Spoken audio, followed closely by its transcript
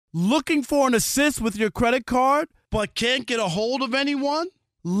Looking for an assist with your credit card, but can't get a hold of anyone?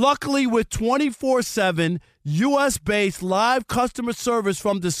 Luckily, with 24/7 U.S.-based live customer service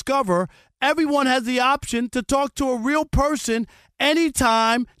from Discover, everyone has the option to talk to a real person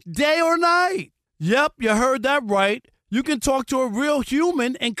anytime, day or night. Yep, you heard that right. You can talk to a real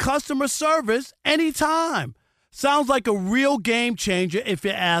human in customer service anytime. Sounds like a real game changer if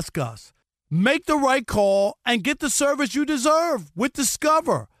you ask us. Make the right call and get the service you deserve with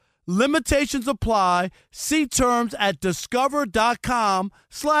Discover. Limitations apply. See terms at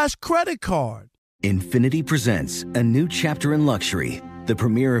discover.com/creditcard. Infiniti presents a new chapter in luxury, the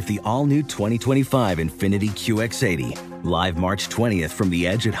premiere of the all-new 2025 Infiniti QX80, live March 20th from the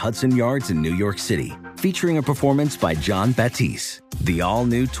Edge at Hudson Yards in New York City, featuring a performance by John Batiste. The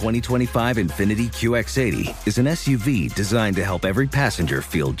all-new 2025 Infiniti QX80 is an SUV designed to help every passenger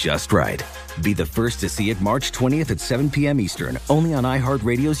feel just right. Be the first to see it March 20th at 7 p.m. Eastern, only on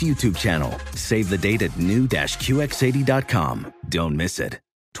iHeartRadio's YouTube channel. Save the date at new-QX80.com. Don't miss it.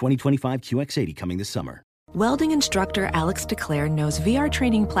 2025 QX80 coming this summer. Welding instructor Alex DeClaire knows VR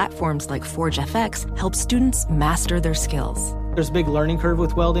training platforms like Forge FX help students master their skills. There's a big learning curve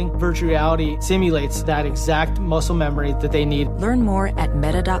with welding. Virtual reality simulates that exact muscle memory that they need. Learn more at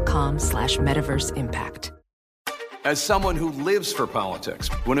meta.com/metaverse impact. As someone who lives for politics,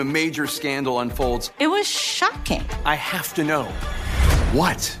 when a major scandal unfolds, it was shocking. I have to know,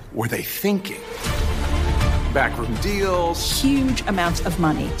 what were they thinking? Backroom deals, huge amounts of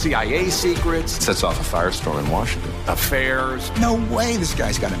money, CIA secrets, sets off a firestorm in Washington, affairs. No way this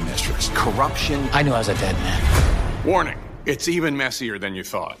guy's got a mistress. Corruption. I knew I was a dead man. Warning, it's even messier than you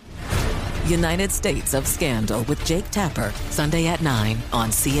thought. United States of Scandal with Jake Tapper, Sunday at 9 on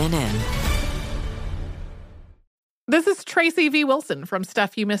CNN. This is Tracy V. Wilson from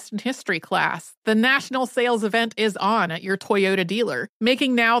Stuff You Missed in History class. The national sales event is on at your Toyota dealer,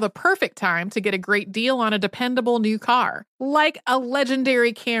 making now the perfect time to get a great deal on a dependable new car. Like a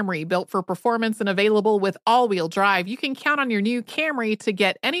legendary Camry built for performance and available with all-wheel drive, you can count on your new Camry to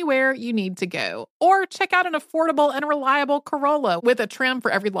get anywhere you need to go. Or check out an affordable and reliable Corolla with a trim for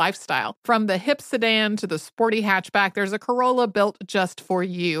every lifestyle. From the hip sedan to the sporty hatchback, there's a Corolla built just for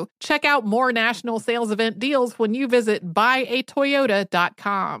you. Check out more national sales event deals when you visit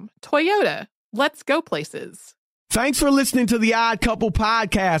buyatoyota.com. Toyota, let's go places. Thanks for listening to the Odd Couple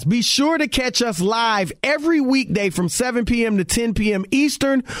podcast. Be sure to catch us live every weekday from 7 p.m. to 10 p.m.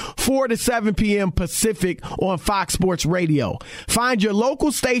 Eastern, 4 to 7 p.m. Pacific on Fox Sports Radio. Find your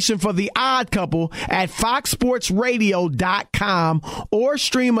local station for the Odd Couple at foxsportsradio.com or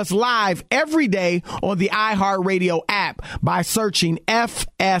stream us live every day on the iHeartRadio app by searching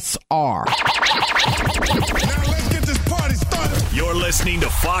FSR. Now let's get this party started. You're listening to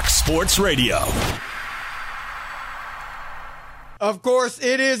Fox Sports Radio. Of course,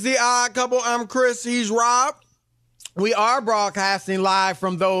 it is the Odd Couple. I'm Chris. He's Rob. We are broadcasting live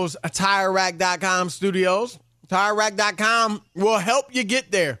from those TireRack.com studios. TireRack.com will help you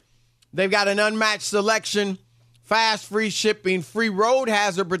get there. They've got an unmatched selection, fast, free shipping, free road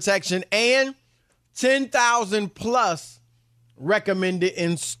hazard protection, and 10,000 plus recommended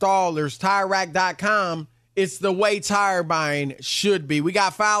installers. TireRack.com, it's the way tire buying should be. We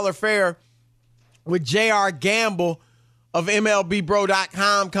got Fowler Fair with J.R. Gamble of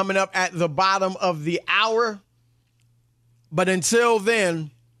MLBBro.com coming up at the bottom of the hour. But until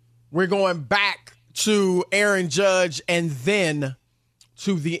then, we're going back to Aaron Judge and then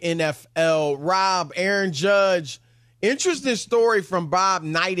to the NFL. Rob, Aaron Judge, interesting story from Bob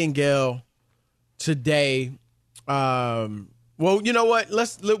Nightingale today. Well, you know what?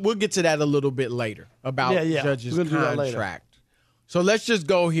 We'll get to that a little bit later about Judge's contract. So let's just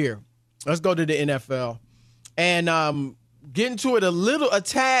go here. Let's go to the NFL. And getting to it a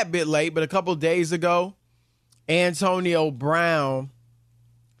tad bit late, but a couple days ago, Antonio Brown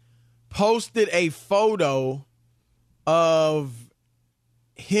posted a photo of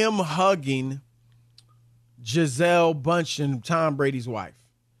him hugging Gisele Bündchen, Tom Brady's wife.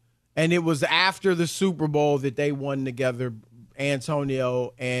 And it was after the Super Bowl that they won together,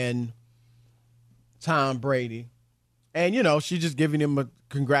 Antonio and Tom Brady. And, you know, she's just giving him a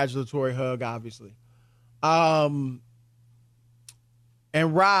congratulatory hug, obviously.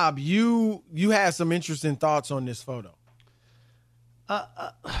 And Rob, you had some interesting thoughts on this photo.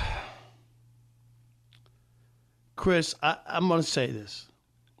 Chris, I'm going to say this,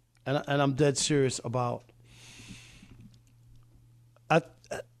 and I'm dead serious about. I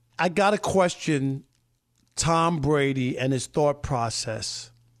got to question Tom Brady and his thought process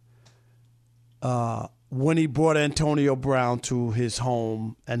when he brought Antonio Brown to his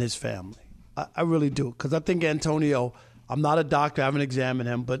home and his family. I really do, because I think Antonio I'm not a doctor. I haven't examined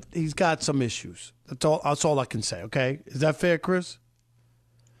him, but he's got some issues. That's all I can say, okay? Is that fair, Chris?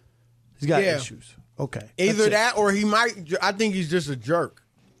 He's got issues. Okay. Either that or he might – I think he's just a jerk.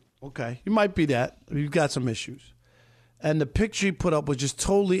 Okay. He might be that. He's got some issues. And the picture he put up was just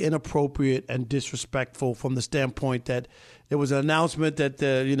totally inappropriate and disrespectful from the standpoint that there was an announcement that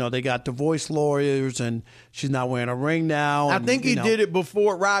they got divorce lawyers and she's not wearing a ring now. I think he did it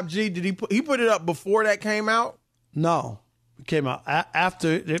before. Rob G, did he put it up before that came out? No, it came out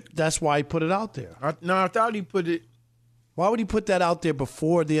after. That's why he put it out there. I thought he put it. Why would he put that out there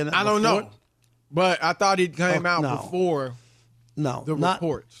before the end? I don't know, but I thought it came out before. No, the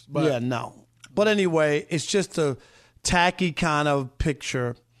reports. But. Yeah, no. But anyway, it's just a tacky kind of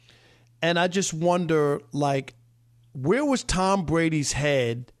picture. And I just wonder, like, where was Tom Brady's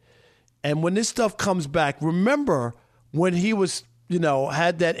head? And when this stuff comes back, remember when he was,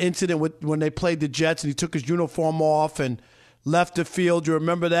 had that incident when they played the Jets and he took his uniform off and left the field. You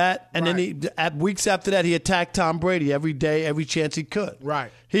remember that? And then at weeks after that, he attacked Tom Brady every day, every chance he could.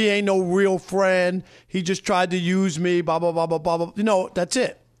 Right. He ain't no real friend. He just tried to use me, blah, blah, blah, blah, blah, blah. That's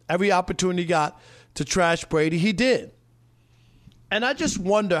it. Every opportunity he got to trash Brady, he did. And I just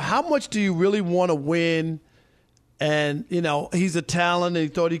wonder, how much do you really want to win? And, he's a talent and he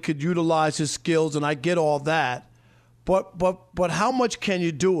thought he could utilize his skills, and I get all that. But how much can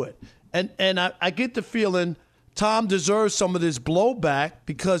you do it? And I get the feeling Tom deserves some of this blowback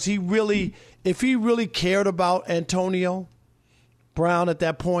because if he really cared about Antonio Brown at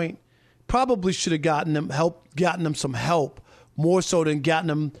that point, probably should have gotten him some help more so than gotten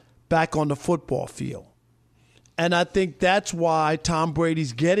him back on the football field. And I think that's why Tom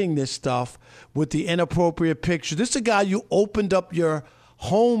Brady's getting this stuff with the inappropriate picture. This is a guy you opened up your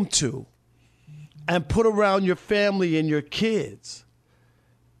home to and put around your family and your kids.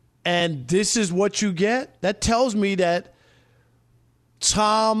 And this is what you get? That tells me that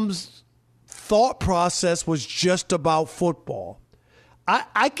Tom's thought process was just about football.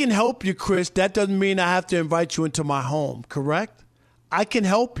 I can help you, Chris. That doesn't mean I have to invite you into my home, correct? I can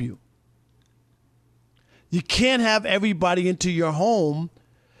help you. You can't have everybody into your home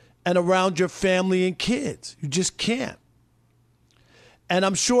and around your family and kids. You just can't. And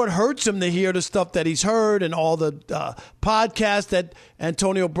I'm sure it hurts him to hear the stuff that he's heard and all the podcasts that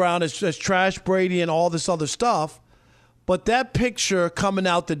Antonio Brown has trashed Brady and all this other stuff. But that picture coming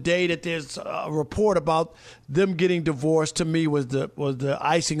out the day that there's a report about them getting divorced, to me was the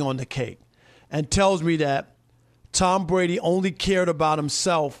icing on the cake, and tells me that Tom Brady only cared about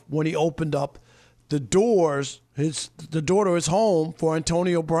himself when he opened up the door to his home for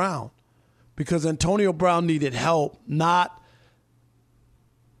Antonio Brown, because Antonio Brown needed help, not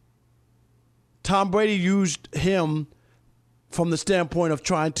Tom Brady used him from the standpoint of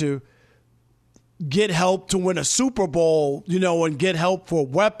trying to get help to win a Super Bowl, and get help for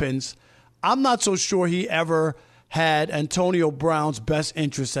weapons. I'm not so sure he ever had Antonio Brown's best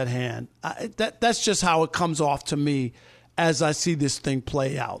interests at hand. That's just how it comes off to me as I see this thing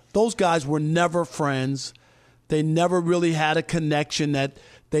play out. Those guys were never friends. They never really had a connection that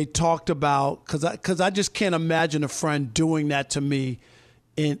they talked about, because I just can't imagine a friend doing that to me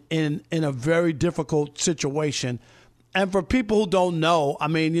in a very difficult situation. And for people who don't know,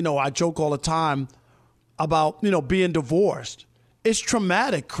 I joke all the time about, being divorced. It's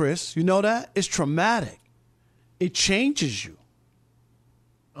traumatic, Chris. You know that? It's traumatic. It changes you.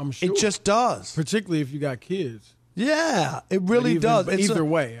 I'm sure. It just does. Particularly if you got kids. Yeah, it really does. Either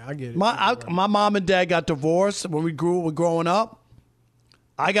way, I get it. My mom and dad got divorced when we were growing up.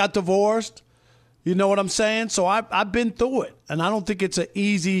 I got divorced. You know what I'm saying? So I've been through it, and I don't think it's an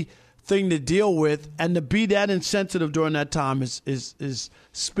easy thing to deal with. And to be that insensitive during that time is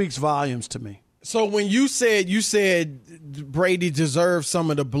speaks volumes to me. So when you said Brady deserves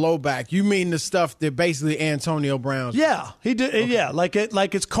some of the blowback, you mean the stuff that basically Antonio Brown's? Yeah, he did. Okay. Yeah, like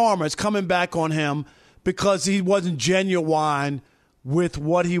it's karma. It's coming back on him because he wasn't genuine with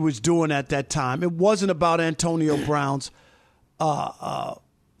what he was doing at that time. It wasn't about Antonio Brown's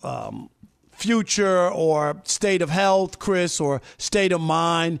future or state of health, Chris, or state of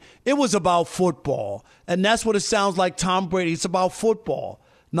mind. It was about football. And that's what it sounds like Tom Brady. It's about football,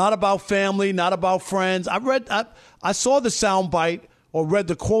 not about family, not about friends. I saw the soundbite or read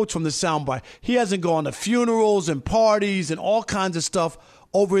the quotes from the soundbite. He hasn't gone to funerals and parties and all kinds of stuff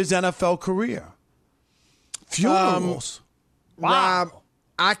over his NFL career. Funerals. Wow. Rob,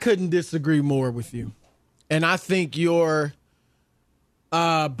 I couldn't disagree more with you. And I think you're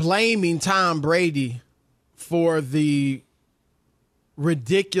blaming Tom Brady for the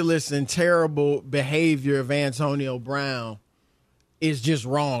ridiculous and terrible behavior of Antonio Brown is just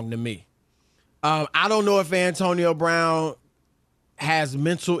wrong to me. I don't know if Antonio Brown has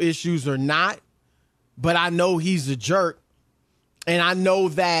mental issues or not, but I know he's a jerk. And I know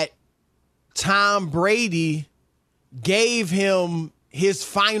that Tom Brady gave him his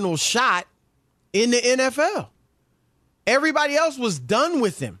final shot in the NFL. Everybody else was done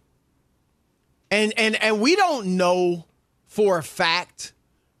with him. And we don't know for a fact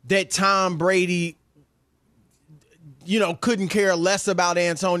that Tom Brady, couldn't care less about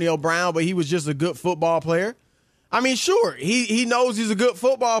Antonio Brown, but he was just a good football player. I mean, sure, he knows he's a good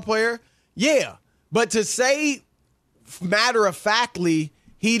football player. Yeah. But to say matter-of-factly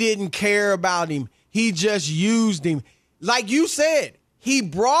he didn't care about him, he just used him. Like you said, he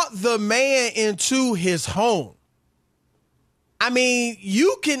brought the man into his home. I mean,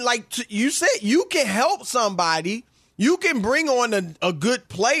 you can, like you said, you can help somebody. You can bring on a good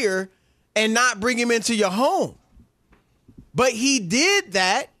player and not bring him into your home. But he did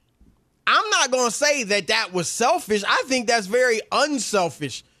that. I'm not going to say that was selfish. I think that's very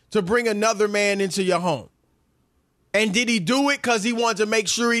unselfish to bring another man into your home. And did he do it because he wanted to make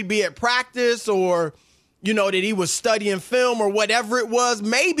sure he'd be at practice or, that he was studying film or whatever it was?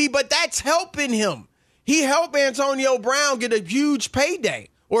 Maybe, but that's helping him. He helped Antonio Brown get a huge payday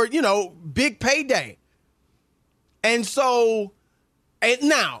or, big payday. And so,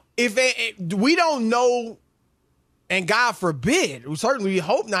 now, if we don't know, and God forbid, we certainly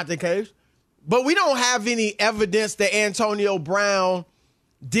hope not the case, but we don't have any evidence that Antonio Brown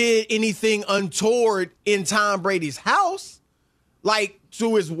did anything untoward in Tom Brady's house, like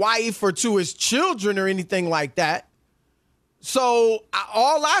to his wife or to his children or anything like that. So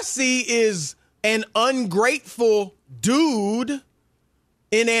all I see is an ungrateful dude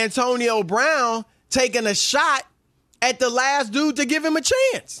in Antonio Brown taking a shot at the last dude to give him a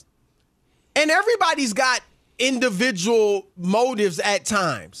chance. And everybody's got individual motives at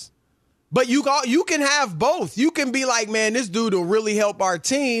times. But you can have both. You can be like, man, this dude will really help our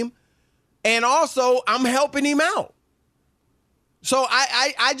team. And also, I'm helping him out. So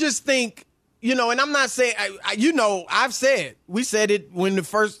I just think, and I'm not saying, we said it when the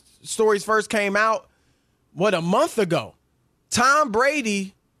first stories first came out, a month ago. Tom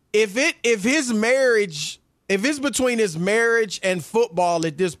Brady, if it's between his marriage and football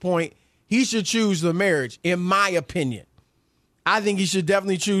at this point, he should choose the marriage, in my opinion. I think he should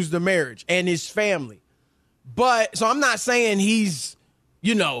definitely choose the marriage and his family. But, so I'm not saying he's,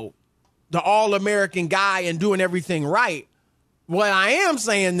 the all-American guy and doing everything right. What I am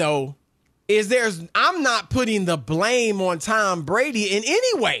saying, though, is I'm not putting the blame on Tom Brady in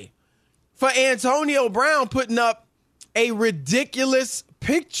any way for Antonio Brown putting up a ridiculous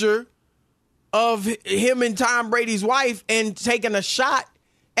picture of him and Tom Brady's wife and taking a shot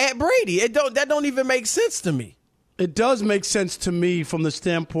at Brady. That don't even make sense to me. It does make sense to me from the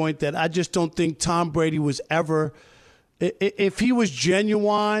standpoint that I just don't think Tom Brady was ever – if he was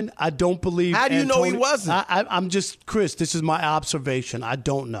genuine, I don't believe – How do you know he wasn't? I'm just – Chris, this is my observation. I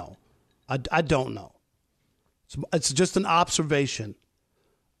don't know. I don't know. It's just an observation.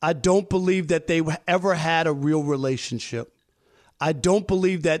 I don't believe that they ever had a real relationship. I don't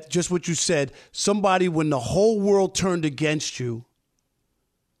believe that, just what you said, somebody when the whole world turned against you –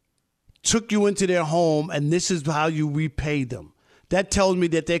 took you into their home, and this is how you repay them. That tells me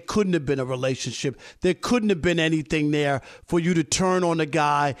that there couldn't have been a relationship. There couldn't have been anything there for you to turn on a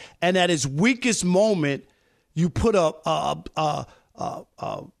guy, and at his weakest moment, you put a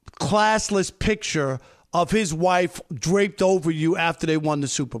classless picture of his wife draped over you after they won the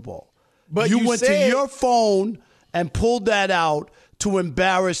Super Bowl. But you went to your phone and pulled that out to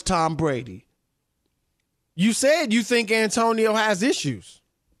embarrass Tom Brady. You said you think Antonio has issues.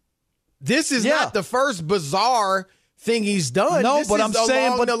 This is not the first bizarre thing he's done. No, this but is I'm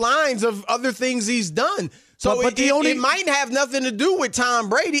saying, along the lines of other things he's done. So it might have nothing to do with Tom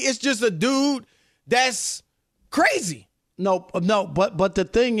Brady. It's just a dude that's crazy. No, but the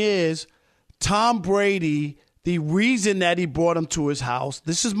thing is, Tom Brady, the reason that he brought him to his house,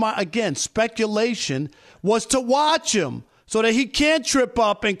 this is my, again, speculation, was to watch him. So that he can't trip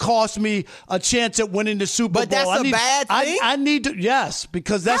up and cost me a chance at winning the Super Bowl. But that's a bad thing? I need to, yes,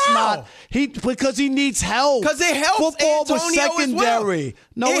 because that's not, because he needs help. Because it helps football Antonio was secondary. As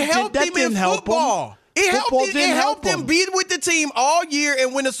well. No, that didn't help him. It helped him be with the team all year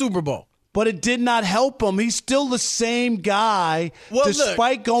and win a Super Bowl. But it did not help him. He's still the same guy,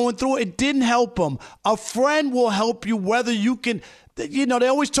 despite going through it. It didn't help him. A friend will help you whether you can, they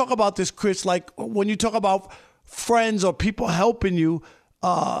always talk about this, Chris, like when you talk about friends or people helping you,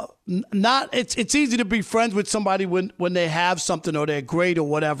 it's easy to be friends with somebody when they have something or they're great or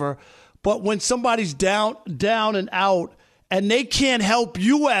whatever, but when somebody's down and out and they can't help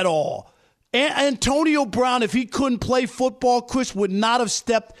you at all, Antonio Brown, if he couldn't play football, Chris would not have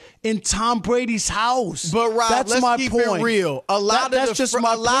stepped in Tom Brady's house. But Rob, that's let's my keep point. it real. A lot of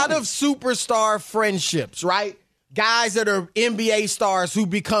superstar friendships, right? Guys that are NBA stars who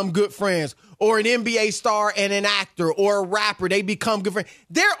become good friends, or an NBA star and an actor or a rapper, they become good friends.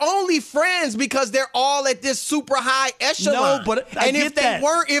 They're only friends because they're all at this super high echelon. No, but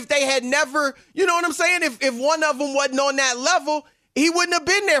if they had never, you know what I'm saying? If one of them wasn't on that level, he wouldn't have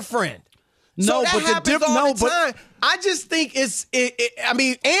been their friend. So that happens all the time. I just think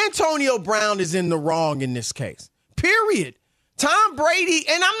Antonio Brown is in the wrong in this case. Period. Tom Brady,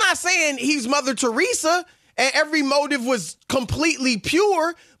 and I'm not saying he's Mother Teresa and every motive was completely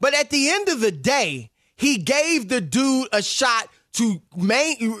pure, but at the end of the day, he gave the dude a shot to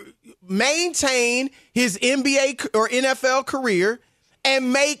maintain his NBA or NFL career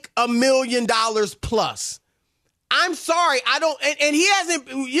and make $1 million plus. I'm sorry, I don't, and he hasn't,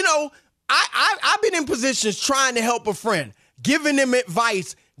 I've been in positions trying to help a friend, giving them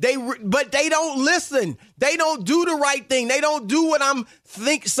advice, but they don't listen. They don't do the right thing. They don't do what I'm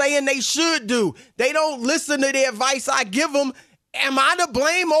saying they should do. They don't listen to the advice I give them. Am I to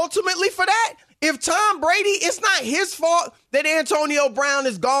blame ultimately for that? If Tom Brady, it's not his fault that Antonio Brown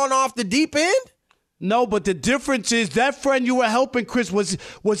has gone off the deep end. No, but the difference is that friend you were helping, Chris, was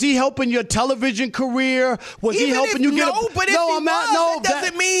he helping your television career? Was he helping you get that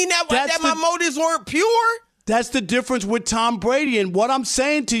doesn't mean that my motives weren't pure. That's the difference with Tom Brady. And what I'm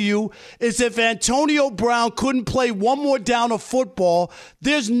saying to you is if Antonio Brown couldn't play one more down of football,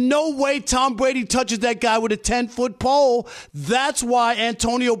 there's no way Tom Brady touches that guy with a 10-foot pole. That's why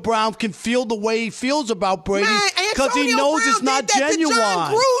Antonio Brown can feel the way he feels about Brady, because he knows it's not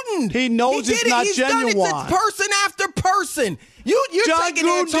genuine. He knows it's not genuine. Done it to person after person. You're taking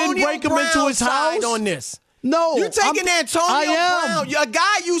Antonio Brown's side on this. No, you're taking Antonio Brown, a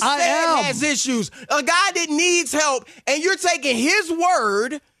guy you said has issues, a guy that needs help, and you're taking his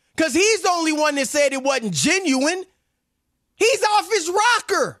word because he's the only one that said it wasn't genuine. He's off his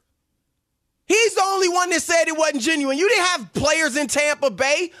rocker. He's the only one that said it wasn't genuine. You didn't have players in Tampa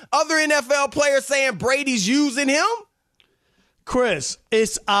Bay, other NFL players saying Brady's using him. Chris,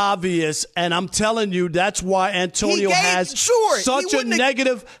 it's obvious, and I'm telling you, that's why Antonio has such a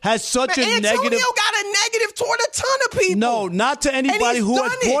negative. Antonio got a negative toward a ton of people. No, not to anybody who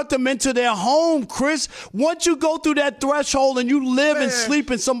has brought them into their home, Chris. Once you go through that threshold and you live and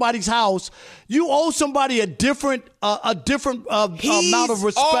sleep in somebody's house, you owe somebody a different amount of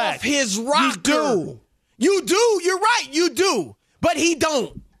respect. Off his rocker. You do. You're right. You do. But he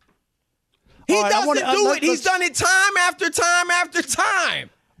don't. He doesn't do it. He's done it time after time after time.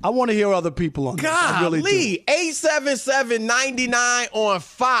 I want to hear other people on this. Golly, 877-99 on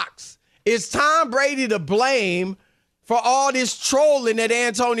Fox. Is Tom Brady to blame for all this trolling that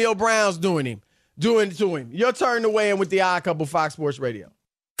Antonio Brown's doing to him? Your turn to weigh in with the Odd Couple, Fox Sports Radio.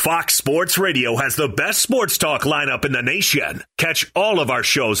 Fox Sports Radio has the best sports talk lineup in the nation. Catch all of our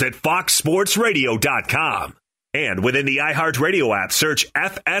shows at foxsportsradio.com. And within the iHeartRadio app, search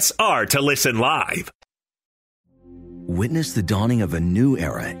FSR to listen live. Witness the dawning of a new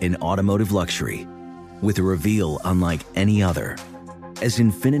era in automotive luxury with a reveal unlike any other as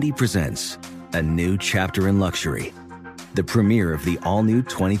Infiniti presents a new chapter in luxury, the premiere of the all-new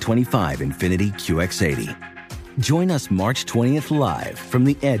 2025 Infiniti QX80. Join us March 20th live from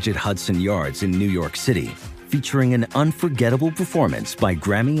the Edge at Hudson Yards in New York City, featuring an unforgettable performance by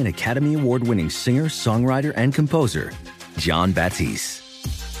Grammy and Academy Award-winning singer, songwriter, and composer, Jon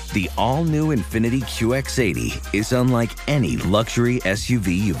Batiste. The all-new Infiniti QX80 is unlike any luxury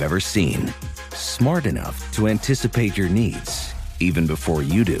SUV you've ever seen. Smart enough to anticipate your needs, even before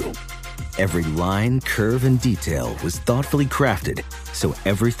you do. Every line, curve, and detail was thoughtfully crafted, so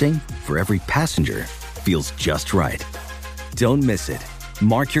everything for every passenger feels just right. Don't miss it.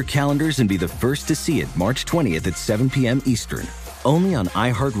 Mark your calendars and be the first to see it March 20th at 7 p.m. Eastern, only on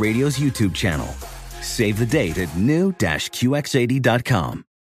iHeartRadio's YouTube channel. Save the date at new-QX80.com.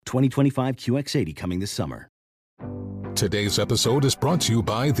 2025 QX80 coming this summer. Today's episode is brought to you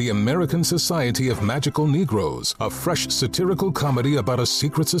by the American Society of Magical Negroes, a fresh satirical comedy about a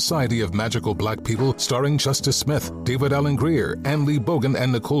secret society of magical black people starring Justice Smith, David Allen Greer, Ann Lee Bogan,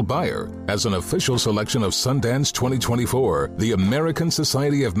 and Nicole Byer. As an official selection of Sundance 2024, the American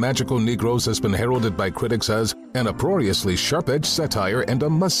Society of Magical Negroes has been heralded by critics as an uproariously sharp-edged satire and a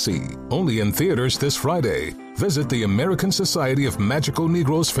must-see. Only in theaters this Friday. Visit the American Society of Magical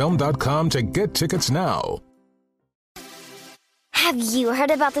Negroes Film.com to get tickets now. Have you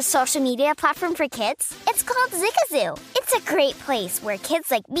heard about the social media platform for kids? It's called Zigazoo. It's It's a great place where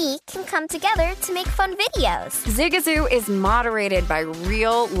kids like me can come together to make fun videos. Zigazoo is moderated by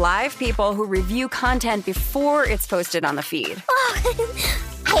real, live people who review content before it's posted on the feed. Oh,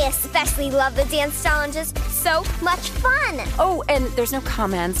 I especially love the dance challenges. So much fun. Oh, and there's no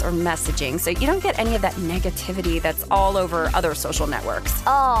comments or messaging, so you don't get any of that negativity that's all over other social networks.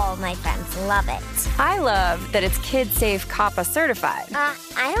 Oh, my friends love it. I love that it's kid-safe COPPA certified.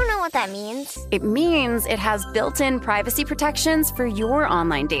 I don't know what that means. It means it has built-in privacy protections for your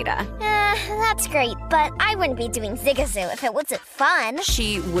online data. That's great, but I wouldn't be doing Zigazoo if it wasn't fun.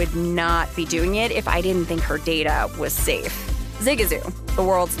 She would not be doing it if I didn't think her data was safe. Zigazoo, the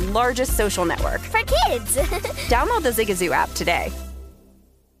world's largest social network. For kids. Download the Zigazoo app today.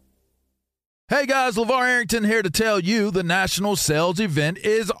 Hey guys, LeVar Arrington here to tell you the national sales event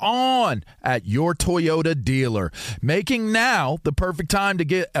is on at your Toyota dealer, making now the perfect time to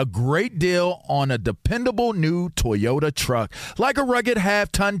get a great deal on a dependable new Toyota truck, like a rugged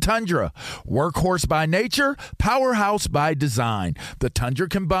half-ton Tundra. Workhorse by nature, powerhouse by design. The Tundra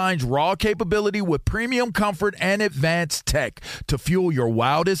combines raw capability with premium comfort and advanced tech to fuel your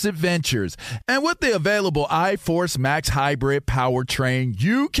wildest adventures. And with the available iForce Max Hybrid powertrain,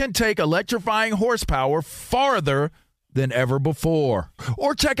 you can take electrifying horsepower farther than ever before.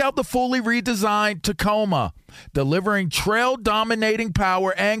 Or check out the fully redesigned Tacoma, delivering trail-dominating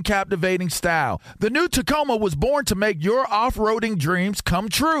power and captivating style. The new Tacoma was born to make your off-roading dreams come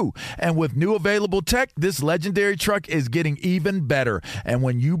true. And with new available tech, this legendary truck is getting even better. And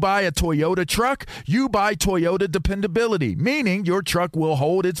when you buy a Toyota truck, you buy Toyota dependability, meaning your truck will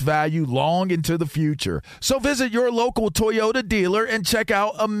hold its value long into the future. So visit your local Toyota dealer and check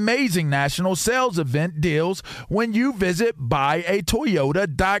out amazing national sales event deals when you visit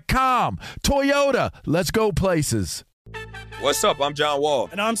buyatoyota.com. Toyota, let's go places. What's up? I'm John Wall.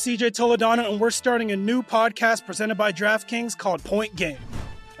 And I'm CJ Toledano, and we're starting a new podcast presented by DraftKings called Point Game.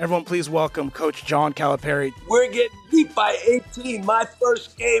 Everyone, please welcome Coach John Calipari. We're getting beat by 18. My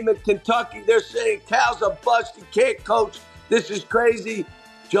first game in Kentucky, they're saying Cal's a bust. He can't coach. This is crazy.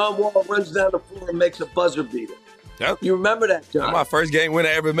 John Wall runs down the floor and makes a buzzer beater. Yep. You remember that, John? That's my first game winner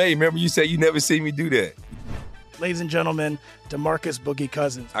I ever made. Remember you said you never seen me do that. Ladies and gentlemen, DeMarcus Boogie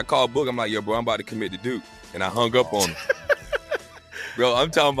Cousins. I called Boog. I'm like, yo, bro, I'm about to commit to Duke. And I hung up on him. Bro,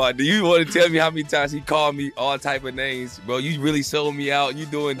 I'm talking about, do you want to tell me how many times he called me all type of names? Bro, you really sold me out. You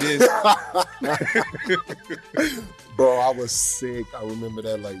doing this. Bro, I was sick. I remember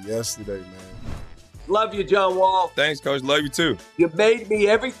that like yesterday, man. Love you, John Wall. Thanks, Coach. Love you, too. You made me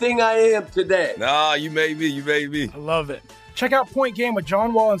everything I am today. Nah, you made me. You made me. I love it. Check out Point Game with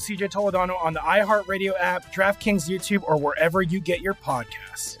John Wall and CJ Toledano on the iHeartRadio app, DraftKings YouTube, or wherever you get your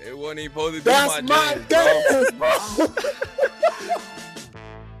podcasts. It wasn't even supposed to be That's my game, bro.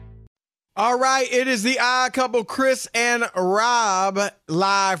 All right, it is the Odd Couple, Chris and Rob,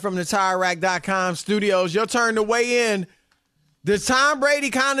 live from the TireRack.com studios. Your turn to weigh in. Does Tom Brady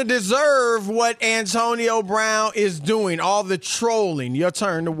kind of deserve what Antonio Brown is doing? All the trolling. Your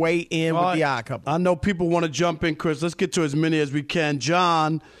turn to weigh in with the Odd Couple. I know people want to jump in, Chris. Let's get to as many as we can.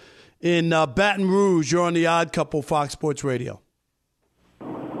 John, in Baton Rouge, you're on the Odd Couple, Fox Sports Radio.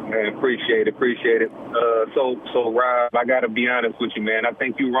 Man, appreciate it. So Rob, I got to be honest with you, man. I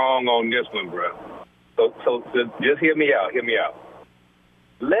think you're wrong on this one, bro. So just hear me out.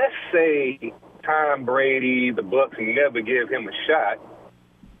 Let's say Tom Brady, the Bucs never give him a shot.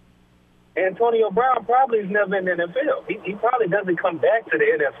 Antonio Brown probably is never in the NFL. He probably doesn't come back to the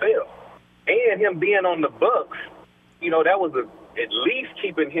NFL. And him being on the Bucs, that was at least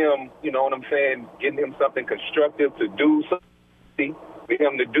keeping him, you know what I'm saying, getting him something constructive to do, something for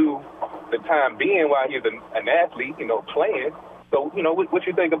him to do the time being while he's an athlete, playing. So, what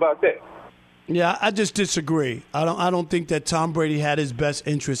you think about that? Yeah, I just disagree. I don't think that Tom Brady had his best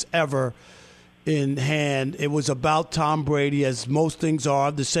interest ever in hand. It was about Tom Brady, as most things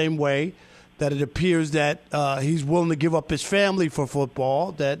are, the same way that it appears that he's willing to give up his family for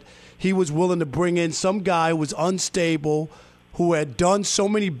football, that he was willing to bring in some guy who was unstable, who had done so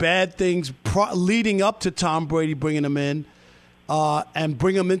many bad things leading up to Tom Brady bringing him in, and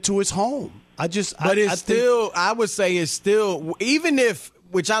bring him into his home. I would say it's still, even if,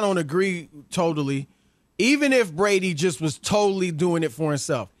 which I don't agree totally, even if Brady just was totally doing it for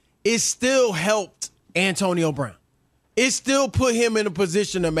himself, it still helped Antonio Brown. It still put him in a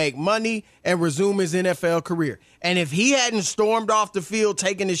position to make money and resume his NFL career. And if he hadn't stormed off the field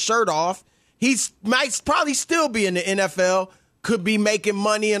taking his shirt off, he might probably still be in the NFL, could be making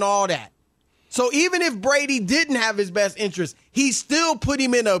money and all that. So even if Brady didn't have his best interest, he still put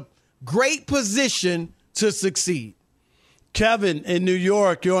him in a great position to succeed. Kevin in New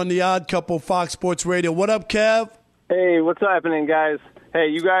York, you're on the Odd Couple, Fox Sports Radio. What up, Kev? Hey, what's happening, guys? Hey,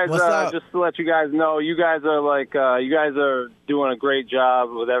 you guys, just to let you guys know, you guys are doing a great job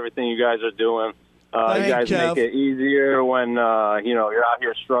with everything you guys are doing. You guys make it easier when, you're out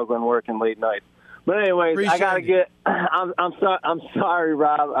here struggling, working late nights. But anyways, I'm sorry,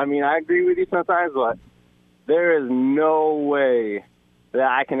 Rob. I mean, I agree with you sometimes, but there is no way that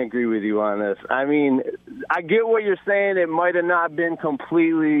I can agree with you on this. I mean, I get what you're saying. It might have not been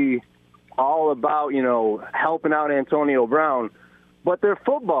completely all about, helping out Antonio Brown, but they're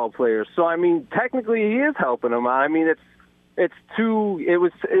football players. So, I mean, technically he is helping them. I mean, it was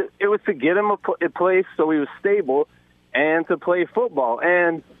to get him a place so he was stable and to play football.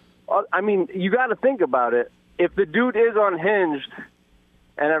 And, I mean, you got to think about it. If the dude is unhinged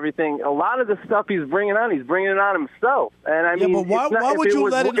and everything, a lot of the stuff he's bringing it on himself. And, I mean, but why would you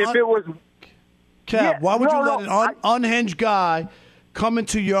let an unhinged guy come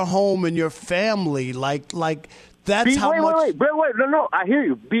into your home and your family? Like that's how much. Wait, no, I hear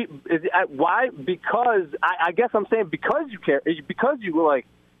you. Why? Because I guess I'm saying because you care, because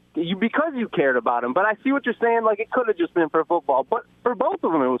you cared about him. But I see what you're saying. Like, it could have just been for football, but for both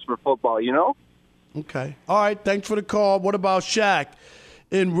of them, it was for football. Okay. All right. Thanks for the call. What about Shaq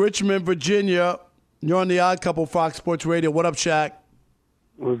in Richmond, Virginia? You're on the Odd Couple, Fox Sports Radio. What up, Shaq?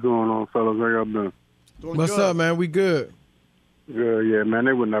 What's going on, fellas? How y'all been? What's up, man? We good. Good, yeah, man.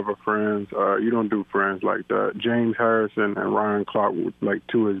 They were never friends. You don't do friends like that. James Harrison and Ryan Clark were like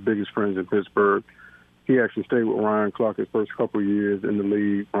two of his biggest friends in Pittsburgh. He actually stayed with Ryan Clark his first couple of years in the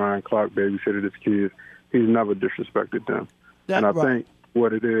league. Ryan Clark babysitted his kids. He's never disrespected them. I think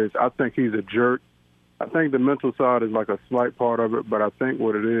what it is, I think he's a jerk. I think the mental side is like a slight part of it, but I think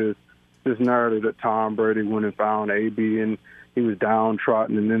what it is, this narrative that Tom Brady went and found AB and he was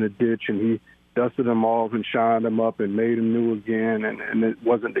downtrodden and in a ditch and he dusted him off and shined him up and made him new again, and it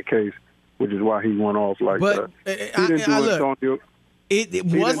wasn't the case, which is why he went off like that.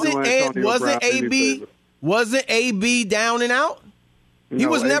 Wasn't AB down and out? He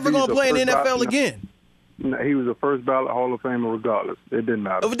was never going to play in the NFL again. He was a first ballot Hall of Famer regardless. It didn't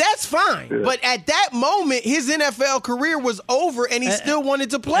matter. That's fine. Yeah. But at that moment, his NFL career was over, and he still wanted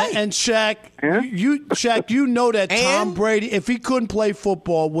to play. And Shaq, you know that Tom Brady, if he couldn't play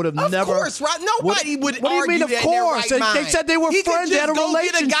football, would have never. Of course, right? Nobody would What do you mean, of course? They said they were friends. They had a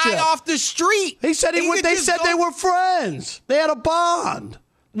relationship. He could just go get a guy off the street. He said they said they were friends. They had a bond.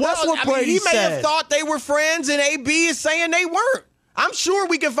 That's what Brady said. He may have thought they were friends, and AB is saying they weren't. I'm sure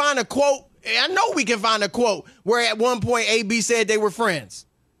we can find a quote. I know we can find a quote where at one point AB said they were friends.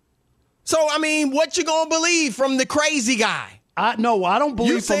 So, I mean, what you going to believe from the crazy guy? I don't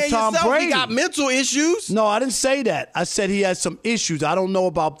believe from Tom Brady. He got mental issues. No, I didn't say that. I said he has some issues. I don't know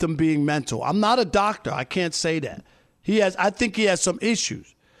about them being mental. I'm not a doctor. I can't say that. I think he has some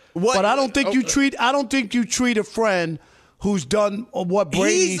issues. But I don't think you treat a friend who's done what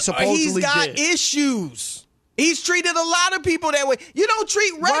Brady supposedly did. He's got issues. He's treated a lot of people that way. You don't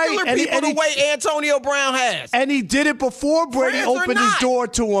treat regular people the way Antonio Brown has. And he did it before Brady opened his door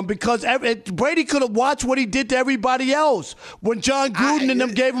to him, because Brady could have watched what he did to everybody else when John Gruden and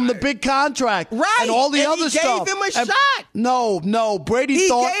them gave him the big contract. Right. And all the other stuff. He gave him a shot. No. Brady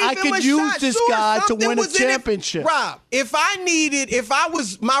thought I could use this guy to win a championship. Rob, if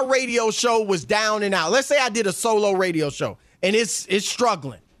my radio show was down and out, let's say I did a solo radio show and it's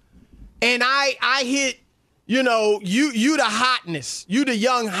struggling, and I hit, you the hotness. You the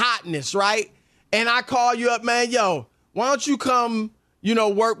young hotness, right? And I call you up, man, why don't you come,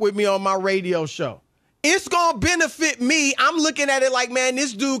 work with me on my radio show? It's going to benefit me. I'm looking at it like, man,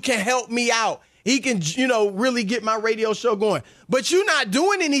 this dude can help me out. He can, really get my radio show going. But you're not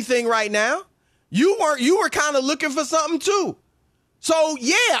doing anything right now. You were kind of looking for something too. So,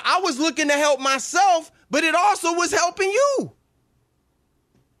 yeah, I was looking to help myself, but it also was helping you.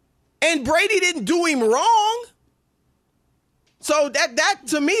 And Brady didn't do him wrong. So that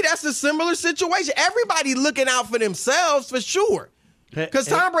to me, that's a similar situation. Everybody looking out for themselves for sure. Because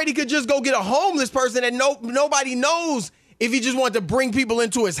Tom Brady could just go get a homeless person and nobody knows if he just wanted to bring people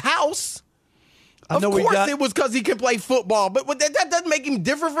into his house. Of course it was because he can play football, but that doesn't make him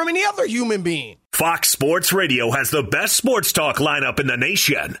different from any other human being. Fox Sports Radio has the best sports talk lineup in the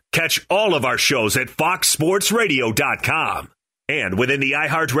nation. Catch all of our shows at foxsportsradio.com. And within the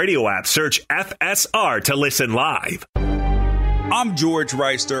iHeartRadio app, search FSR to listen live. I'm George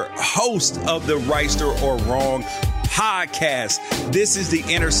Reister, host of the Reister or Wrong podcast. This is the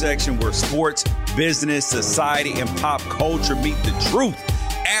intersection where sports, business, society, and pop culture meet the truth.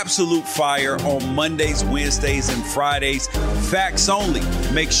 absolute fire on Mondays, Wednesdays, and Fridays. Facts only.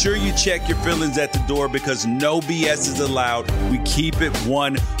 Make sure you check your feelings at the door because no BS is allowed. We keep it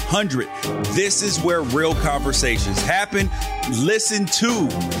 100. This is where real conversations happen. Listen to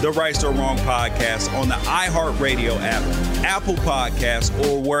the Right or Wrong podcast on the iHeartRadio app, Apple Podcasts,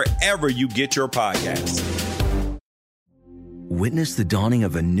 or wherever you get your podcasts. Witness the dawning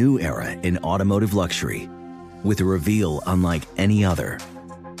of a new era in automotive luxury with a reveal unlike any other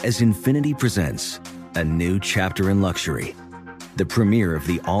as Infiniti presents a new chapter in luxury, the premiere of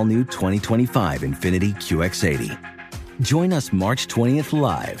the all-new 2025 Infiniti QX80. Join us March 20th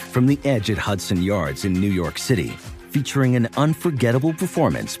live from the Edge at Hudson Yards in New York City, featuring an unforgettable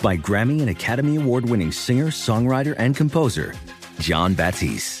performance by Grammy and Academy Award-winning singer, songwriter, and composer, Jon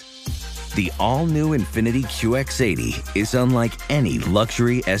Batiste. The all-new Infiniti QX80 is unlike any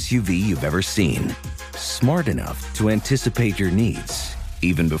luxury SUV you've ever seen. Smart enough to anticipate your needs,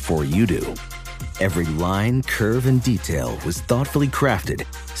 even before you do. Every line, curve, and detail was thoughtfully crafted,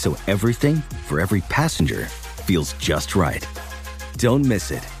 so everything for every passenger feels just right. Don't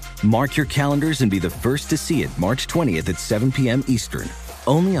miss it. Mark your calendars and be the first to see it March 20th at 7 p.m. Eastern,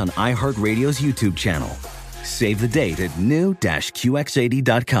 only on iHeartRadio's YouTube channel. Save the date at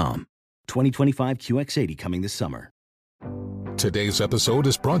new-QX80.com. 2025 QX80 coming this summer. Today's episode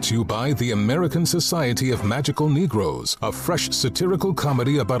is brought to you by the American Society of Magical Negroes, a fresh satirical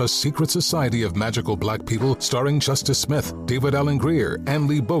comedy about a secret society of magical black people starring Justice Smith, David Allen Greer, Ann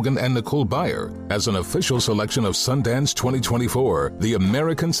Lee Bogan, and Nicole Byer. As an official selection of Sundance 2024, the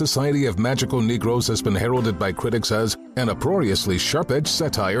American Society of Magical Negroes has been heralded by critics as an uproariously sharp-edged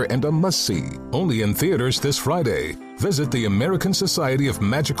satire and a must-see. Only in theaters this Friday. Visit the American Society of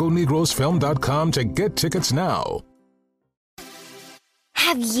Magical Negroes Film.com to get tickets now.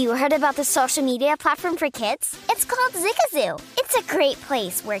 Have you heard about the social media platform for kids? It's called Zigazoo. It's a great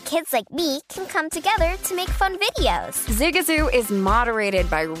place where kids like me can come together to make fun videos. Zigazoo is moderated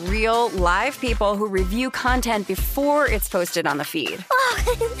by real, live people who review content before it's posted on the feed.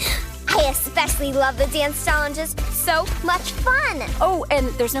 Oh, I especially love the dance challenges. So much fun. Oh, and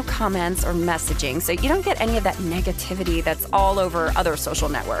there's no comments or messaging, so you don't get any of that negativity that's all over other social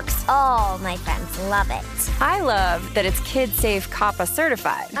networks. All my friends love it. I love that it's kid-safe COPPA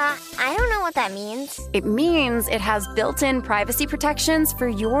certified. I don't know what that means. It means it has built-in privacy protections for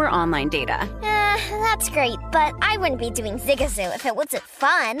your online data. That's great, but I wouldn't be doing Zigazoo if it wasn't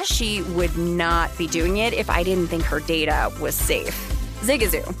fun. She would not be doing it if I didn't think her data was safe.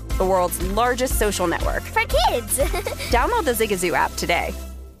 Zigazoo, the world's largest social network. For kids. Download the Zigazoo app today.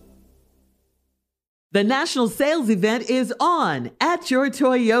 The national sales event is on at your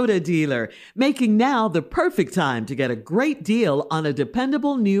Toyota dealer, making now the perfect time to get a great deal on a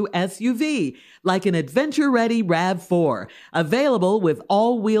dependable new SUV, like an adventure-ready RAV4. Available with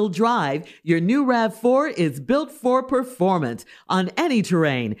all-wheel drive, your new RAV4 is built for performance on any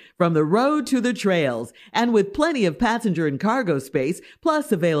terrain, from the road to the trails, and with plenty of passenger and cargo space,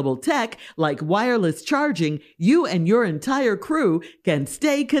 plus available tech like wireless charging, you and your entire crew can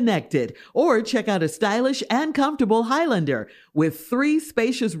stay connected. Or check out a stylish and comfortable Highlander with 3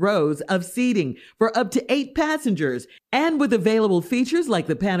 spacious rows of seating for up to 8 passengers. And with available features like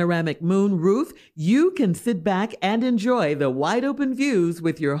the panoramic moon roof, you can sit back and enjoy the wide open views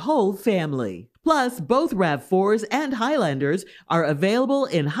with your whole family. Plus, both RAV4s and Highlanders are available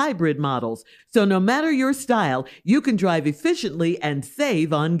in hybrid models, so no matter your style, you can drive efficiently and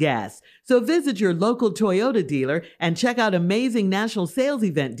save on gas. So visit your local Toyota dealer and check out amazing national sales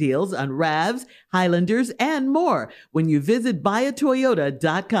event deals on RAVs, Highlanders, and more when you visit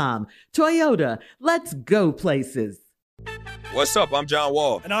buyatoyota.com. Toyota, let's go places. What's up? I'm John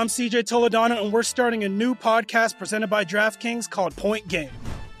Wall. And I'm CJ Toledano, and we're starting a new podcast presented by DraftKings called Point Game.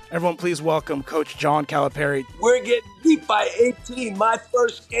 Everyone, please welcome Coach John Calipari. We're getting beat by 18. My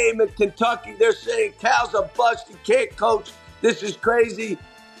first game in Kentucky, they're saying Cal's a bust. He can't coach. This is crazy.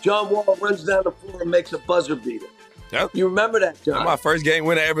 John Wall runs down the floor and makes a buzzer beater. Yep. You remember that, John? That's my first game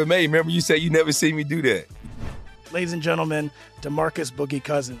winner I ever made. Remember you said you never see me do that. Ladies and gentlemen, DeMarcus Boogie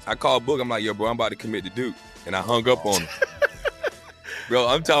Cousins. I called Boog. I'm like, yo, bro, I'm about to commit to Duke. And I hung up on him. Bro,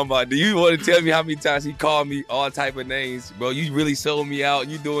 I'm talking about, do you want to tell me how many times he called me all type of names? Bro, you really sold me out.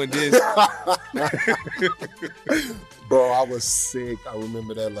 You doing this. Bro, I was sick. I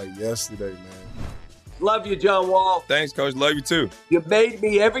remember that like yesterday, man. Love you, John Wall. Thanks, Coach. Love you, too. You made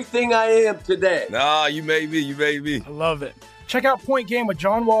me everything I am today. Nah, you made me. You made me. I love it. Check out Point Game with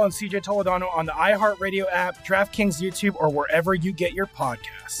John Wall and CJ Toledano on the iHeartRadio app, DraftKings YouTube, or wherever you get your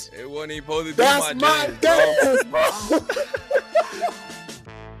podcasts. It wasn't even supposed to be That's my dance, bro.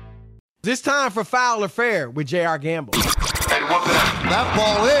 This time for Foul or Fair with J.R. Gamble. And off that. That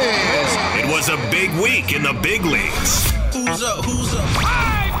ball is. It was a big week in the big leagues. Who's up? Who's up?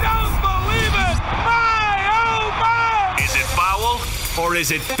 I don't believe it! My, oh my! Is it foul or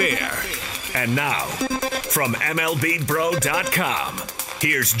is it fair? And now, from MLBBro.com,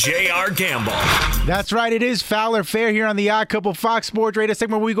 here's J.R. Gamble. That's right. It is Foul or Fair here on the Odd Couple Fox Sports Radio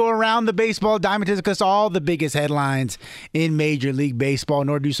segment where we go around the baseball diamond to discuss all the biggest headlines in Major League Baseball. In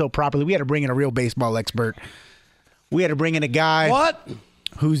order to do so properly, we had to bring in a real baseball expert. We had to bring in a guy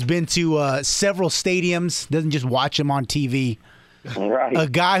who's been to several stadiums, doesn't just watch them on TV. Right. A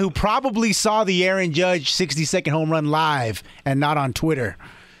guy who probably saw the Aaron Judge 60-second home run live and not on Twitter.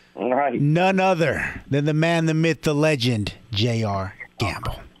 Right. None other than the man, the myth, the legend, J.R.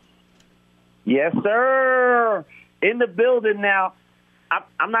 Gamble. Yes, sir. In the building now.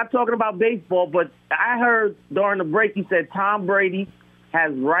 I'm not talking about baseball, but I heard during the break he said Tom Brady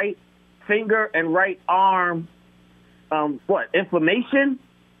has right finger and right arm, inflammation,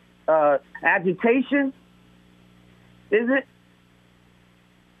 agitation? Is it?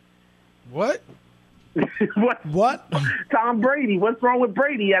 What? What? Tom Brady. What's wrong with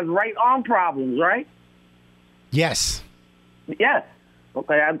Brady? He has right arm problems, right? Yes. Yes.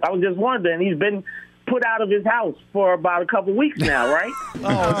 Okay, I was just wondering. He's been put out of his house for about a couple weeks now, right?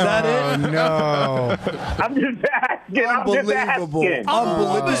 Oh, is that it? Oh, no. I'm just asking. Unbelievable.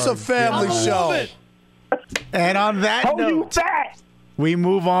 Unbelievable. This is a family show. And on that note, we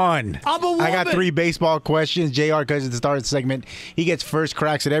move on. I got 3 baseball questions. JR, because it's the start of the segment, he gets first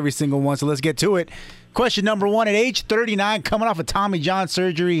cracks at every single one, so let's get to it. Question number 1, at age 39, coming off of Tommy John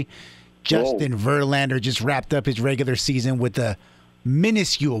surgery, Justin Verlander just wrapped up his regular season with a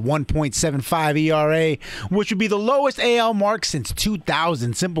minuscule 1.75 ERA, which would be the lowest AL mark since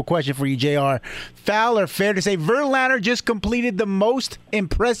 2000. Simple question for you, JR. Foul or fair to say Verlander just completed the most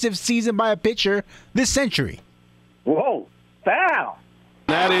impressive season by a pitcher this century? Whoa, foul.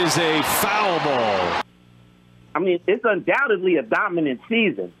 That is a foul ball. I mean, it's undoubtedly a dominant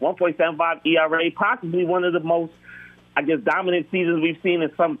season. 1.75 ERA, possibly one of the most, dominant seasons we've seen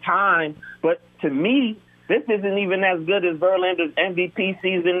in some time. But to me, this isn't even as good as Verlander's MVP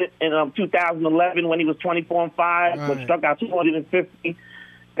season in 2011 when he was 24-5, but struck out 250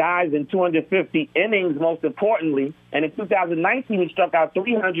 guys in 250 innings, most importantly. And in 2019, he struck out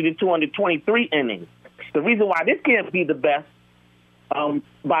 300 in 223 innings. The reason why this can't be the best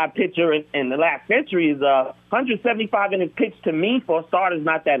by a pitcher in the last century is 175 innings pitched to me for a starter is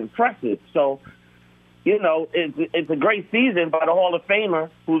not that impressive. So, it's a great season by the Hall of Famer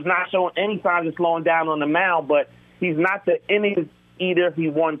who's not showing any signs of slowing down on the mound, but he's not the innings eater he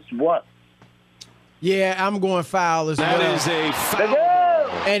once was. Yeah, I'm going foul as well. That is a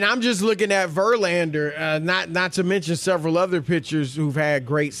foul. And I'm just looking at Verlander, not to mention several other pitchers who've had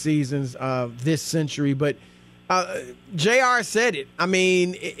great seasons this century, but JR said it. I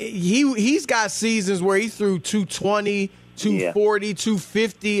mean, he's got seasons where he threw 220, 240,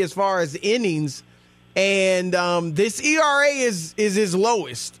 250 as far as innings. And this ERA is his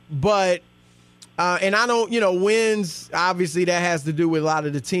lowest. But, and I don't, wins, obviously that has to do with a lot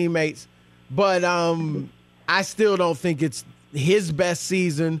of the teammates. But I still don't think it's his best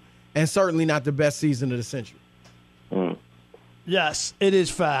season and certainly not the best season of the century. Yes, it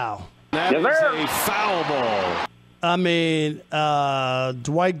is foul. That is a foul ball. I mean,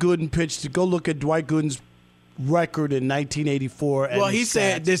 Dwight Gooden pitched. Go look at Dwight Gooden's record in 1984. Well, he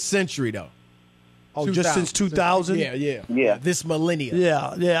said this century, though. Oh, just since 2000? Yeah. This millennium.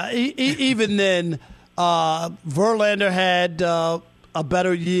 Yeah. Even then, Verlander had a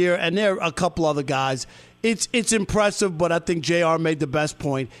better year, and there are a couple other guys. It's impressive, but I think JR made the best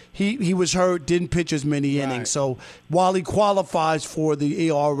point. He was hurt, didn't pitch as many innings. So while he qualifies for the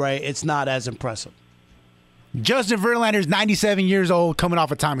ERA, it's not as impressive. Justin Verlander's 97 years old, coming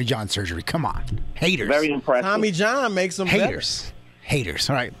off of Tommy John surgery. Come on. Haters. Very impressive. Tommy John makes him Haters. Better. Haters.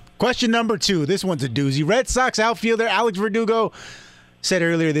 All right. Question number 2. This one's a doozy. Red Sox outfielder Alex Verdugo said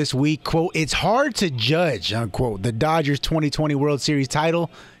earlier this week, quote, "It's hard to judge," unquote, the Dodgers' 2020 World Series title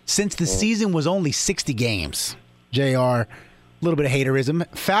since the season was only 60 games. JR, a little bit of haterism.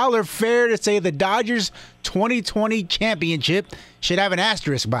 Foul or fair to say the Dodgers' 2020 championship should have an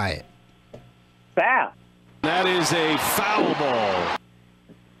asterisk by it? Foul. That is a foul ball.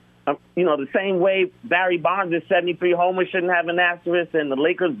 The same way Barry Bonds' 73 homers shouldn't have an asterisk, and the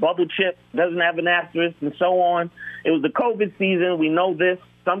Lakers' bubble chip doesn't have an asterisk, and so on. It was the COVID season. We know this.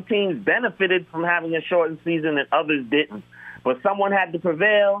 Some teams benefited from having a shortened season and others didn't. But someone had to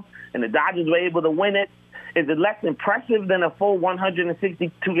prevail, and the Dodgers were able to win it. Is it less impressive than a full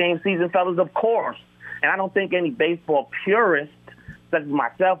 162-game season, fellas? Of course. And I don't think any baseball purist such as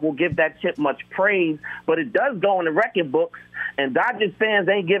myself, will give that chip much praise, but it does go in the record books, and Dodgers fans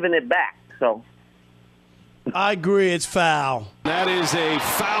ain't giving it back. So I agree, it's foul. That is a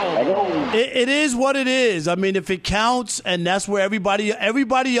foul. It is what it is. I mean, if it counts, and that's where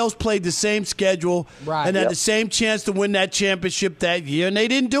everybody else played the same schedule and had the same chance to win that championship that year, and they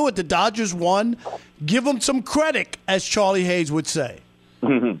didn't do it. The Dodgers won. Give them some credit, as Charlie Hayes would say.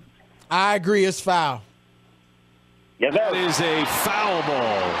 I agree, it's foul. Yes, that is a foul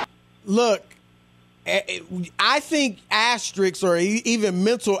ball. Look, I think asterisks or even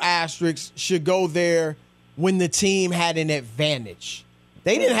mental asterisks should go there when the team had an advantage.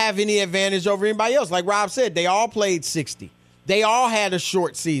 They didn't have any advantage over anybody else. Like Rob said, they all played 60. They all had a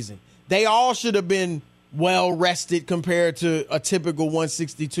short season. They all should have been well rested compared to a typical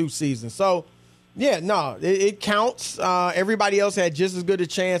 162 season. So, yeah, no, it counts. Everybody else had just as good a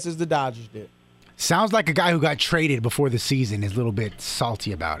chance as the Dodgers did. Sounds like a guy who got traded before the season is a little bit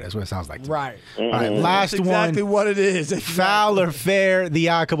salty about it. That's what it sounds like. Right. All right, last That's exactly one. what it is. Foul or fair, the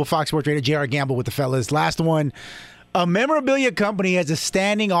Odd Couple Fox Sports Radio, J.R. Gamble with the fellas. Last one. A memorabilia company has a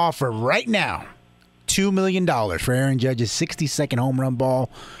standing offer right now, $2 million for Aaron Judge's 62nd home run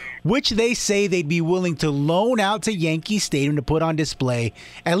ball, which they say they'd be willing to loan out to Yankee Stadium to put on display,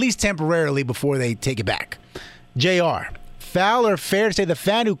 at least temporarily, before they take it back. JR, foul or fair to say the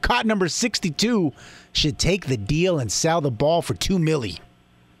fan who caught number 62 should take the deal and sell the ball for $2 million?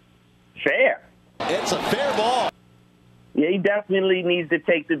 Fair. It's a fair ball. Yeah, he definitely needs to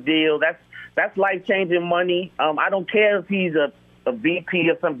take the deal. That's life-changing money. I don't care if he's a VP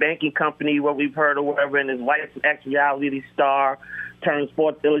of some banking company, what we've heard or whatever, and his wife's an ex-reality star, turned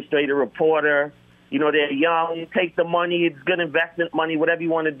Sports Illustrated reporter. You know, they're young. Take the money. It's good investment money, whatever you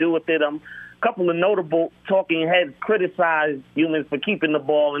want to do with it. A couple of notable talking heads criticized humans for keeping the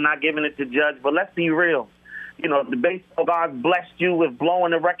ball and not giving it to Judge. But let's be real. You know, the baseball gods blessed you with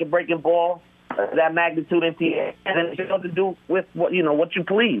blowing a record-breaking ball that magnitude into the air, and it's got to do with what you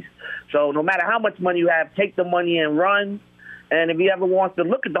please. So no matter how much money you have, take the money and run. And if he ever wants to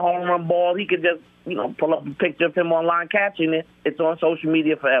look at the home run ball, he could just pull up a picture of him online catching it. It's on social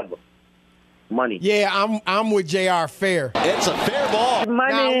media forever. Money. Yeah, I'm with JR. Fair. It's a fair ball.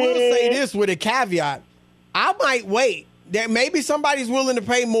 Money. Now I will say this with a caveat: I might wait. That maybe somebody's willing to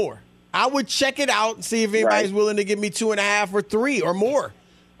pay more. I would check it out and see if anybody's willing to give me 2.5 or 3 or more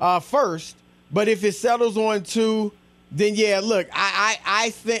first. But if it settles on 2, then yeah, look,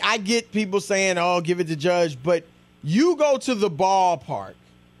 I think I get people saying, "Oh, give it to Judge," but you go to the ballpark,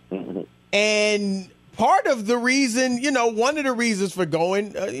 and part of the reason, one of the reasons for going,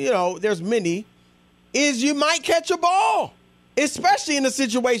 there's many, is you might catch a ball, especially in a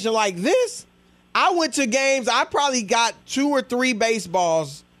situation like this. I went to games. I probably got 2 or 3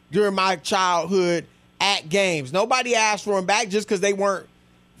 baseballs during my childhood at games. Nobody asked for them back just because they weren't,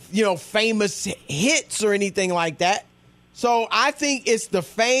 famous hits or anything like that. So I think it's the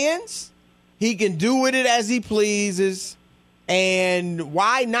fans. He can do with it as he pleases. And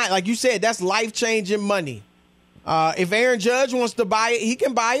why not? Like you said, that's life-changing money. If Aaron Judge wants to buy it, he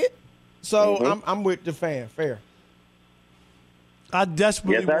can buy it. So I'm with the fan. Fair. I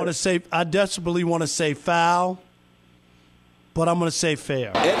desperately want to say foul, but I'm going to say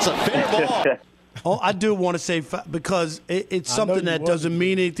fair. It's a fair ball. Oh, I do want to say because it's something that doesn't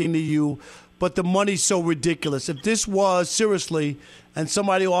mean anything to you, but the money's so ridiculous. If this was seriously, and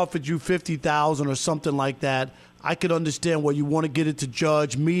somebody offered you $50,000 or something like that, I could understand where you want to get it to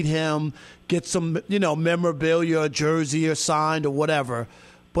Judge, meet him, get some memorabilia, a jersey, or signed or whatever.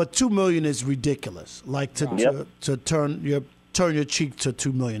 But $2 million is ridiculous. Like to turn your cheek to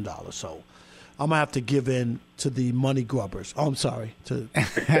 $2 million. So I'm gonna have to give in to the money grubbers. Oh, I'm sorry.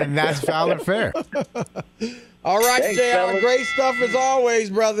 And that's foul or fair. All right, Thanks, JR. fellas. Great stuff as always,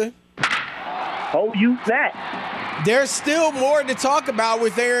 brother. Oh, you that. There's still more to talk about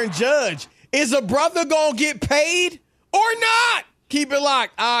with Aaron Judge. Is a brother gonna get paid or not? Keep it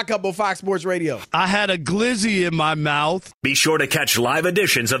locked. Couple Fox Sports Radio. I had a glizzy in my mouth. Be sure to catch live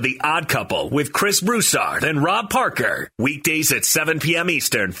editions of The Odd Couple with Chris Broussard and Rob Parker. Weekdays at 7 p.m.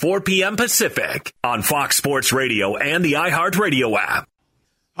 Eastern, 4 p.m. Pacific on Fox Sports Radio and the iHeartRadio app.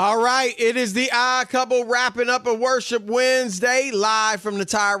 All right, it is The Odd Couple wrapping up a Worship Wednesday live from the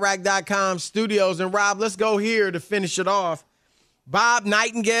TireRack.com studios. And Rob, let's go here to finish it off. Bob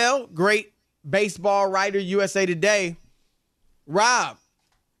Nightingale, great baseball writer, USA Today. Rob,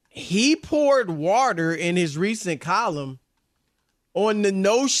 he poured water in his recent column on the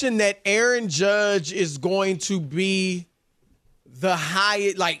notion that Aaron Judge is going to be the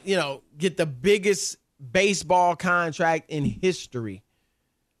highest, get the biggest baseball contract in history.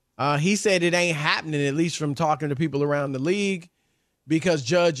 He said it ain't happening, at least from talking to people around the league. because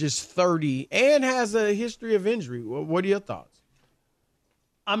Judge is 30 and has a history of injury. What are your thoughts?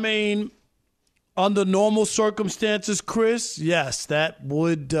 I mean, under normal circumstances, Chris, yes, that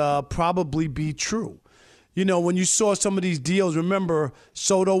would probably be true. You know, when you saw some of these deals, remember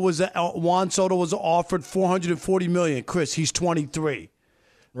Juan Soto was offered $440 million. Chris, he's 23.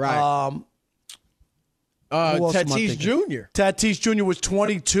 Right. Tatis Jr. Tatis Jr. was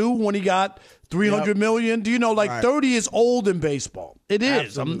 22 when he got $300 million. Do you know, 30 is old in baseball. It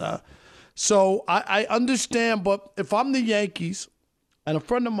is. So I understand, but if I'm the Yankees, and a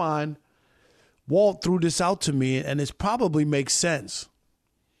friend of mine, Walt, threw this out to me, and it probably makes sense.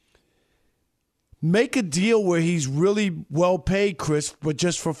 Make a deal where he's really well paid, Chris, but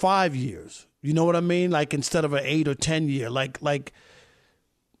just for 5 years. You know what I mean? Like instead of an 8 or 10 year. Like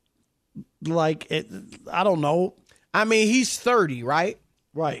it, I don't know. I mean, he's 30, right?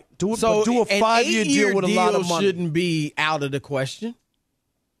 Right. Do a 5-year deal with a lot of money. Shouldn't be out of the question.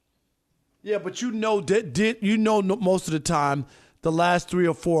 Yeah, but most of the time the last 3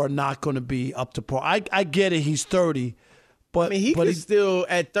 or 4 are not going to be up to par. I get it. He's 30. But, I mean, he's still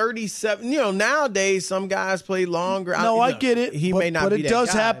at 37. You know, nowadays some guys play longer. I get it. He may not but be it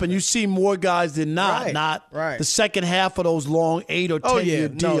does happen. You see more guys than not. Right. The second half of those long 8 or 10 year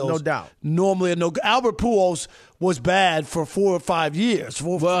deals. No doubt. Normally, Albert Pujols was bad for 4 or 5 years. You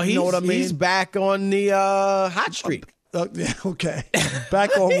know what I mean? He's back on the hot streak. Okay.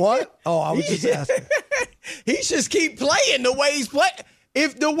 Back on what? Oh, I was just asking. He just keep playing the way he's playing.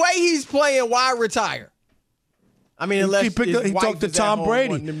 If the way he's playing, why retire? I mean, unless he talked to Tom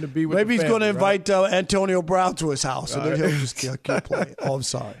Brady. Maybe he's going to invite Antonio Brown to his house, and then he'll just keep playing. Oh, I'm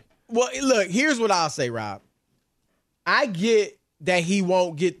sorry. Well, look, here's what I'll say, Rob. I get that he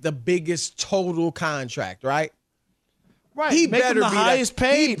won't get the biggest total contract, right? Right. He Make better him the be highest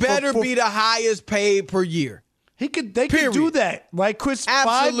paid. He better be the highest paid per year. They could do that, right, Chris?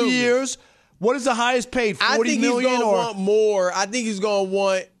 Absolutely. 5 years. What is the highest paid? 40 million? He's going to want more. I think he's going to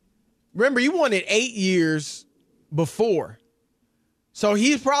want. Remember, he wanted 8 years before, so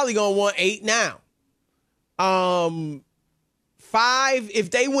he's probably going to want 8 now. 5.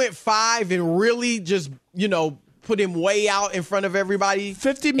 If they went 5 and really just put him way out in front of everybody,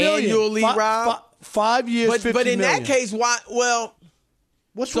 $50 million annually, Rob. 5 years, $50 but in million. that case, why? Well,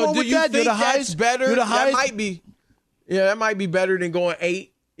 what's wrong with that? Think you're the highest. Better. You're the highest. That might be. Yeah, that might be better than going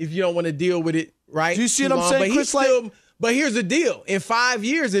 8 if you don't want to deal with it, right? Do you see what I'm saying, Chris? But here's the deal: in 5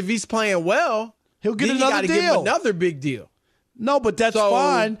 years, if he's playing well, he'll get then another deal. Give him another big deal. No, but that's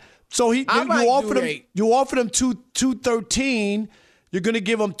fine. So you offered him 213. You're going to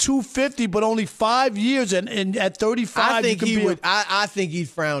give him 250, but only 5 years, and at 35, I think he would. I think he'd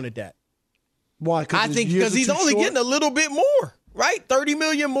frown at that. Why? I think because he's only getting a little bit more, right? $30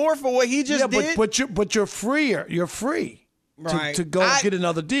 million more for what he just did. But you're freer. You're free to go get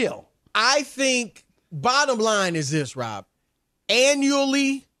another deal. I think bottom line is this, Rob.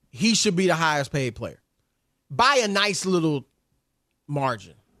 Annually, he should be the highest paid player by a nice little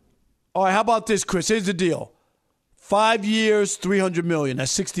margin. All right, how about this, Chris? Here's the deal: 5 years, $300 million.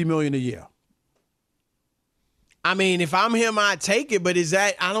 That's $60 million a year. I mean, if I'm him, I'd take it. But is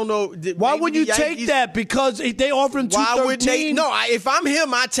that, I don't know. Why would you take that? Because they offered him 213. If I'm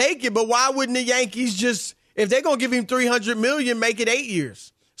him, I take it. But why wouldn't the Yankees just, if they're going to give him $300 million, make it 8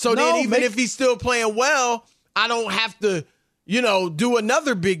 years? So then even if he's still playing well, I don't have to, do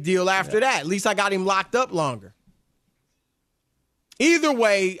another big deal after that. At least I got him locked up longer. Either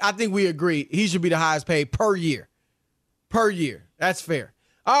way, I think we agree. He should be the highest paid per year. Per year. That's fair.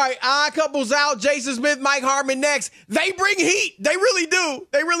 All right, Odd Couples out. Jason Smith, Mike Harmon next. They bring heat. They really do.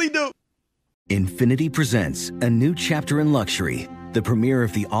 They really do. Infiniti presents a new chapter in luxury. The premiere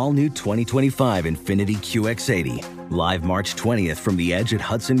of the all-new 2025 Infiniti QX80. Live March 20th from the Edge at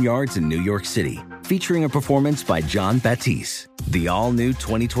Hudson Yards in New York City. Featuring a performance by John Batiste. The all-new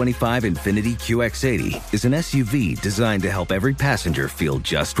 2025 Infiniti QX80 is an SUV designed to help every passenger feel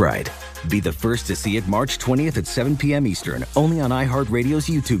just right. Be the first to see it March 20th at 7 p.m. Eastern, only on iHeartRadio's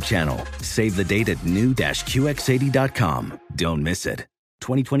YouTube channel. Save the date at new-QX80.com. Don't miss it.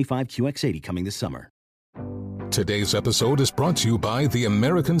 2025 QX80 coming this summer. Today's episode is brought to you by the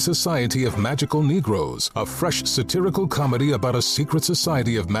American Society of Magical Negroes, a fresh satirical comedy about a secret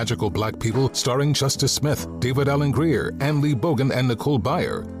society of magical black people starring Justice Smith, David Allen Greer, Ann Lee Bogan, and Nicole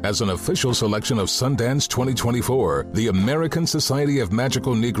Byer. As an official selection of Sundance 2024, the American Society of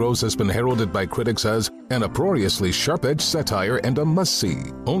Magical Negroes has been heralded by critics as an uproariously sharp-edged satire and a must-see.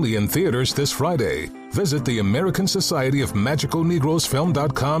 Only in theaters this Friday. Visit the American Society of Magical Negroes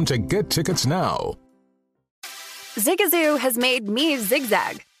Film.com to get tickets now. Zigazoo has made me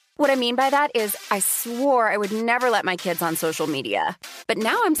zigzag. What I mean by that is I swore I would never let my kids on social media. But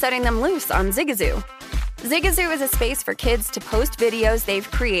now I'm setting them loose on Zigazoo. Zigazoo is a space for kids to post videos they've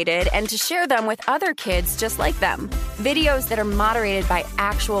created and to share them with other kids just like them. Videos that are moderated by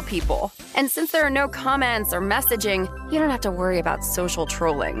actual people. And since there are no comments or messaging, you don't have to worry about social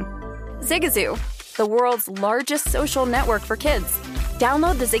trolling. Zigazoo, the world's largest social network for kids.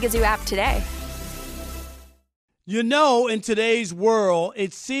 Download the Zigazoo app today. You know, in today's world,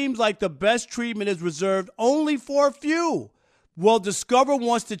 it seems like the best treatment is reserved only for a few. Well, Discover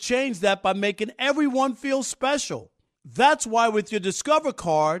wants to change that by making everyone feel special. That's why with your Discover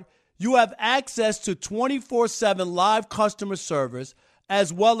card, you have access to 24/7 live customer service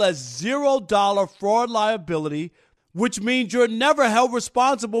as well as $0 fraud liability, which means you're never held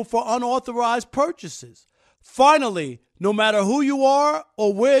responsible for unauthorized purchases. Finally, no matter who you are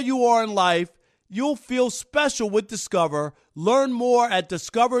or where you are in life, you'll feel special with Discover. Learn more at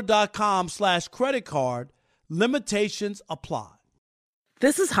discover.com/creditcard. Limitations apply.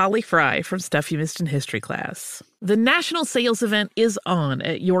 This is Holly Fry from Stuff You Missed in History class. The national sales event is on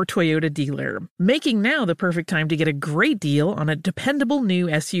at your Toyota dealer, making now the perfect time to get a great deal on a dependable new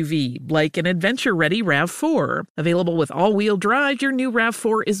SUV, like an adventure-ready RAV4. Available with all-wheel drive, your new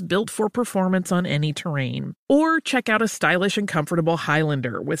RAV4 is built for performance on any terrain. Or check out a stylish and comfortable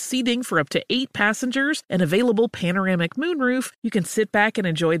Highlander with seating for up to 8 passengers and available panoramic moonroof. You can sit back and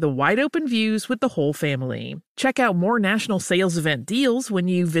enjoy the wide-open views with the whole family. Check out more national sales event deals when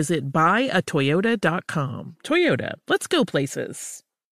you visit buyatoyota.com. Toyota, let's go places.